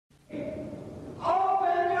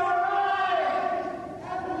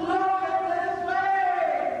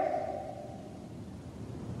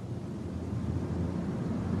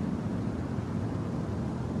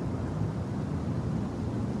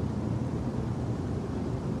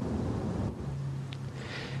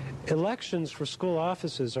Elections for school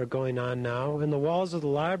offices are going on now, and the walls of the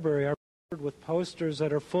library are covered with posters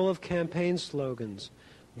that are full of campaign slogans.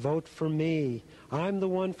 Vote for me, I'm the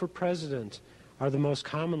one for president, are the most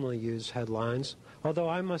commonly used headlines. Although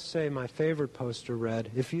I must say my favorite poster read,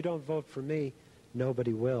 if you don't vote for me,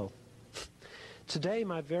 nobody will. Today,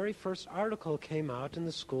 my very first article came out in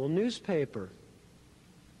the school newspaper.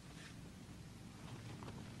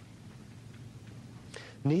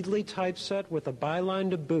 Neatly typeset with a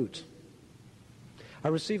byline to boot. I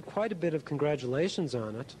received quite a bit of congratulations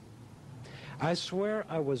on it. I swear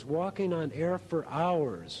I was walking on air for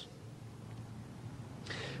hours.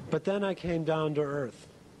 But then I came down to earth.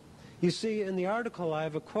 You see, in the article I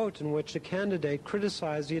have a quote in which a candidate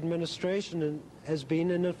criticized the administration as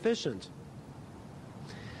being inefficient.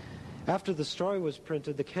 After the story was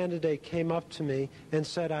printed, the candidate came up to me and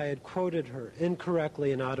said I had quoted her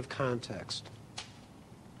incorrectly and out of context.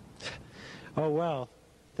 Oh well,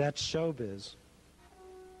 that's showbiz.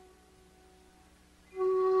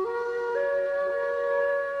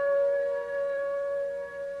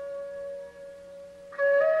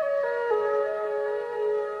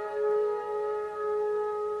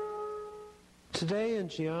 Today in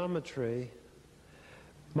geometry,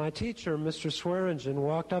 my teacher, Mr. Swearingen,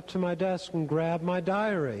 walked up to my desk and grabbed my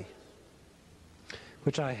diary,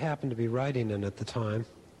 which I happened to be writing in at the time.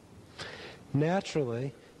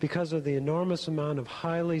 Naturally, because of the enormous amount of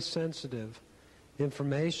highly sensitive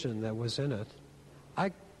information that was in it,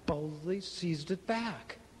 I boldly seized it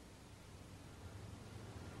back.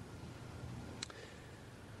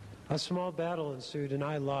 A small battle ensued and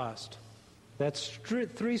I lost. That's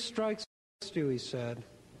 3 strikes against you, he said.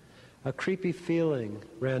 A creepy feeling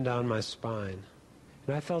ran down my spine,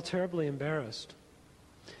 and I felt terribly embarrassed.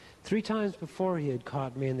 3 times before he had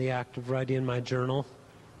caught me in the act of writing in my journal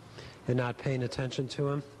and not paying attention to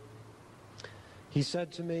him. He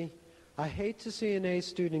said to me, I hate to see an A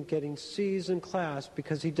student getting C's in class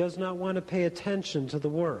because he does not want to pay attention to the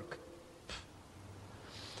work.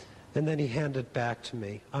 And then he handed it back to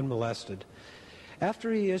me, unmolested.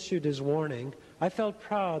 After he issued his warning, I felt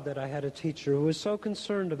proud that I had a teacher who was so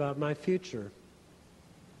concerned about my future.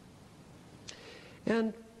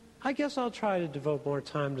 And I guess I'll try to devote more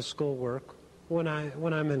time to schoolwork when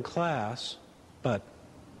I'm in class, but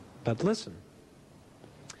listen.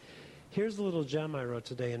 Here's a little gem I wrote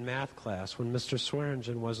today in math class when Mr.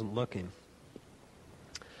 Swearingen wasn't looking.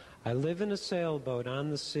 I live in a sailboat on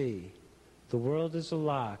the sea. The world is a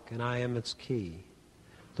lock, and I am its key.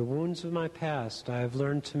 The wounds of my past I have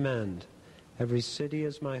learned to mend. Every city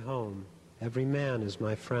is my home. Every man is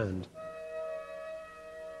my friend.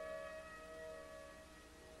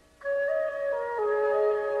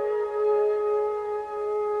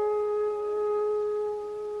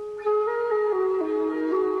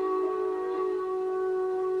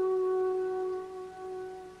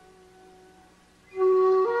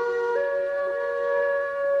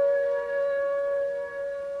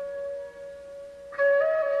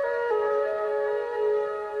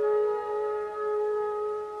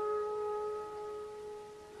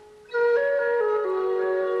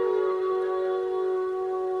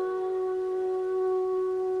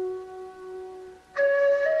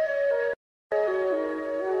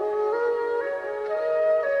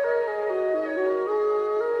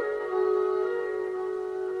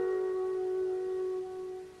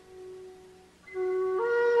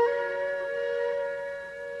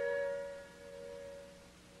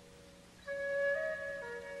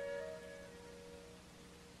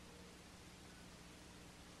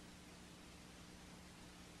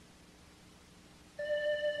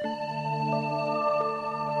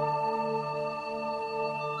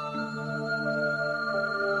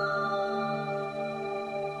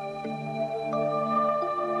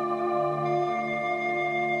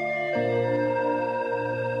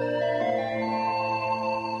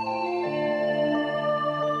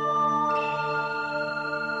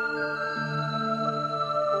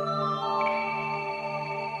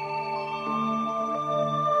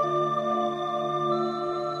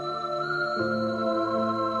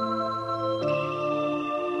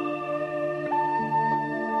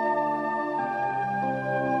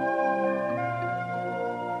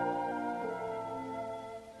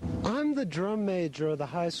 The drum major of the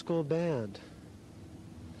high school band.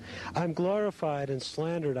 I'm glorified and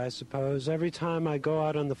slandered, I suppose, every time I go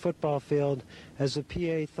out on the football field as the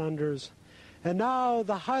PA thunders, and now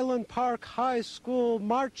the Highland Park High School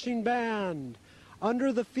Marching Band,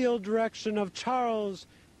 under the field direction of Charles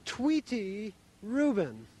Tweety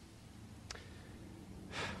Reuben.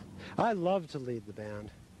 I love to lead the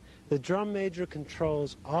band. The drum major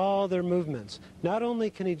controls all their movements. Not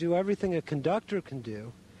only can he do everything a conductor can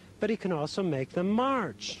do, but he can also make them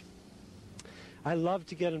march. I love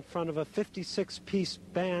to get in front of a 56-piece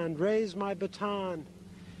band, raise my baton,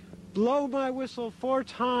 blow my whistle 4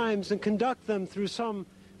 times, and conduct them through some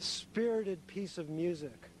spirited piece of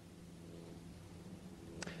music.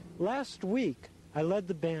 Last week, I led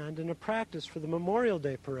the band in a practice for the Memorial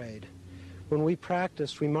Day Parade. When we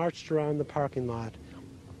practiced, we marched around the parking lot,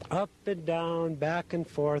 up and down, back and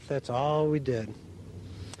forth. That's all we did.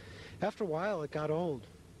 After a while, it got old.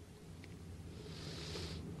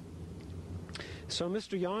 So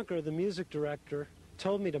Mr. Yonker, the music director,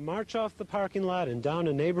 told me to march off the parking lot and down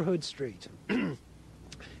a neighborhood street. It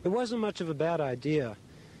wasn't much of a bad idea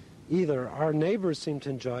either. Our neighbors seemed to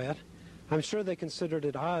enjoy it. I'm sure they considered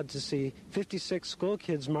it odd to see 56 school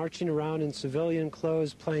kids marching around in civilian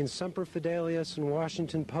clothes playing Semper Fidelis and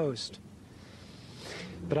Washington Post.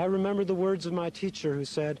 But I remembered the words of my teacher who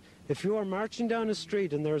said, if you are marching down a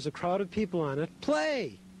street and there is a crowd of people on it,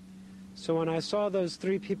 play! So when I saw those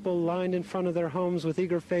 3 people lined in front of their homes with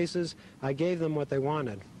eager faces, I gave them what they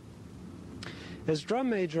wanted. As drum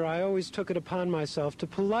major, I always took it upon myself to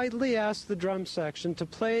politely ask the drum section to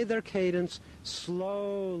play their cadence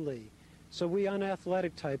slowly, so we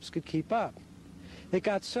unathletic types could keep up. It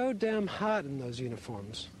got so damn hot in those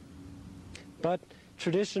uniforms. But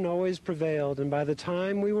tradition always prevailed, and by the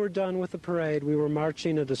time we were done with the parade, we were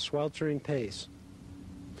marching at a sweltering pace.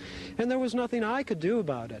 And there was nothing I could do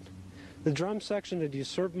about it. The drum section had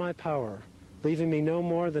usurped my power, leaving me no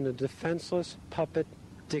more than a defenseless puppet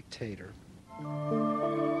dictator.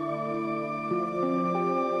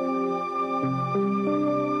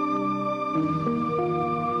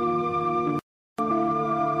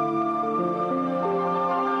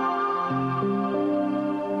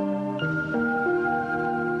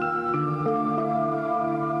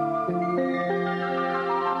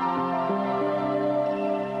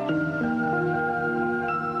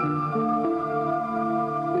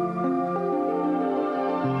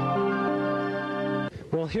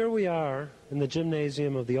 Well, here we are in the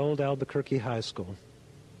gymnasium of the old Albuquerque High School.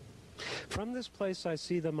 From this place I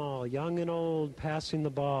see them all, young and old, passing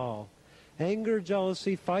the ball. Anger,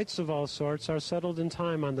 jealousy, fights of all sorts are settled in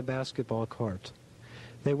time on the basketball court.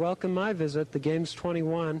 They welcome my visit. The game's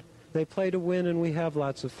 21. They play to win, and we have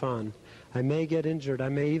lots of fun. I may get injured. I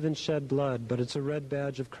may even shed blood, but it's a red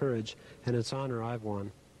badge of courage, and it's honor I've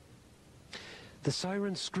won. The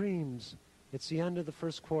siren screams. It's the end of the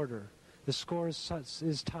first quarter. The score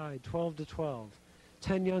is tied 12-12.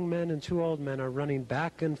 10 young men and 2 old men are running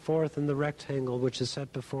back and forth in the rectangle which is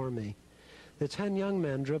set before me. The 10 young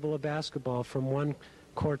men dribble a basketball from one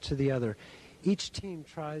court to the other. Each team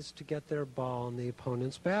tries to get their ball in the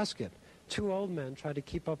opponent's basket. 2 old men try to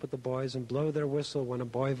keep up with the boys and blow their whistle when a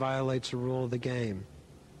boy violates a rule of the game.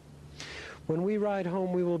 When we ride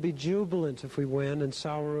home, we will be jubilant if we win and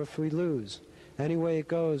sour if we lose. Any way it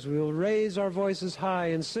goes, we will raise our voices high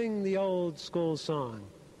and sing the old school song.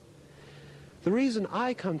 The reason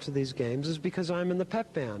I come to these games is because I'm in the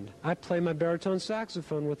pep band. I play my baritone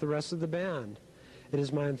saxophone with the rest of the band. It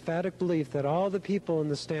is my emphatic belief that all the people in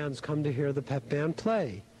the stands come to hear the pep band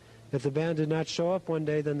play. If the band did not show up one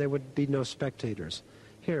day, then there would be no spectators.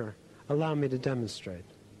 Here, allow me to demonstrate.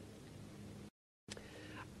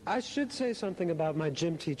 I should say something about my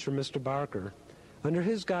gym teacher, Mr. Barker. Under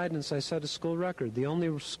his guidance, I set a school record, the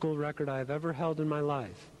only school record I have ever held in my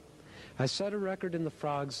life. I set a record in the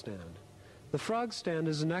frog stand. The frog stand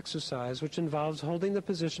is an exercise which involves holding the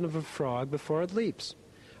position of a frog before it leaps.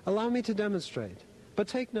 Allow me to demonstrate. But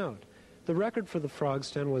take note, the record for the frog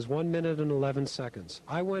stand was 1 minute and 11 seconds.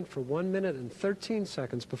 I went for 1 minute and 13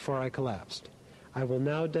 seconds before I collapsed. I will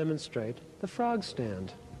now demonstrate the frog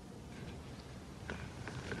stand.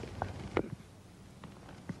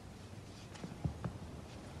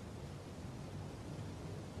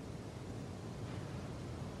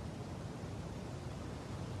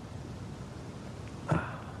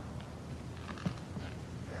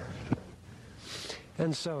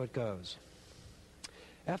 And so it goes.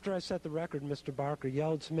 After I set the record, Mr. Barker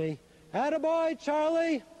yelled to me, "Attaboy,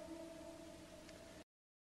 Charlie!"